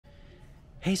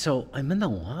Hey, so I'm in the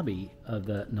lobby of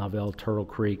the Novel Turtle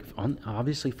Creek on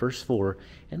obviously first floor,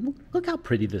 and look how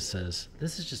pretty this is.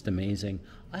 This is just amazing.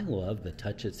 I love the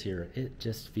touches here. It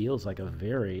just feels like a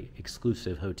very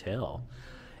exclusive hotel.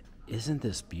 Isn't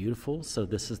this beautiful? So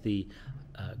this is the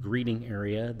greeting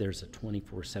area. There's a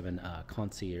 24/7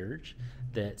 concierge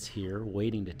that's here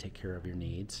waiting to take care of your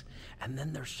needs. And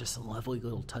then there's just lovely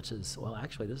little touches. Well,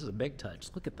 actually, this is a big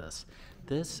touch. Look at this.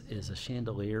 This is a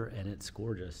chandelier, and it's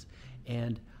gorgeous.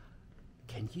 And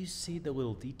can you see the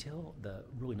little detail? The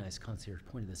really nice concierge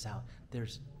pointed this out.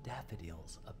 There's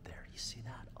daffodils up there. You see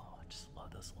that? Oh, I just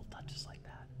love those little touches like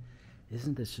that.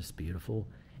 Isn't this just beautiful?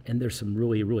 And there's some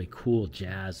really, really cool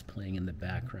jazz playing in the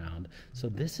background. So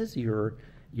this is your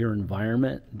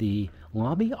environment. The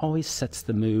lobby always sets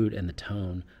the mood and the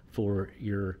tone for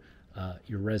your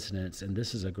residents, and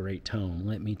this is a great tone.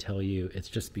 Let me tell you, it's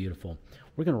just beautiful.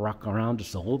 We're going to rock around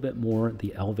just a little bit more.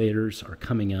 The elevators are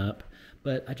coming up,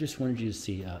 but I just wanted you to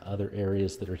see other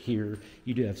areas that are here.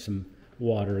 You do have some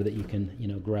water that you can,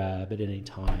 grab at any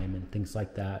time and things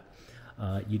like that.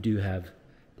 You do have,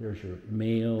 there's your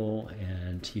mail,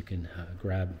 and you can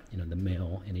grab, the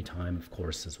mail anytime, of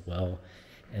course, as well.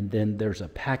 And then there's a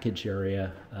package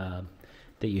area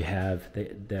that you have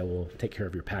that will take care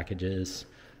of your packages.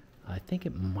 I think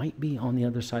it might be on the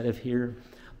other side of here,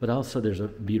 but also there's a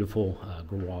beautiful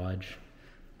garage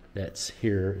that's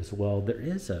here as well. There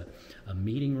is a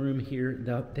meeting room here.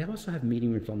 Now, they also have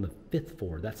meeting rooms on the 5th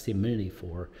floor. That's the amenity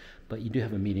floor, but you do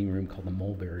have a meeting room called the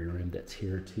Mulberry Room that's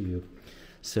here too.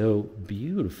 So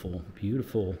beautiful,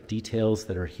 beautiful details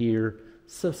that are here.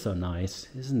 So, so nice.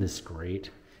 Isn't this great?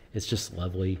 It's just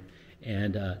lovely.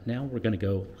 And now we're going to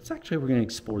go, we're going to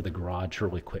explore the garage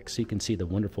really quick so you can see the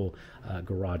wonderful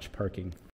garage parking.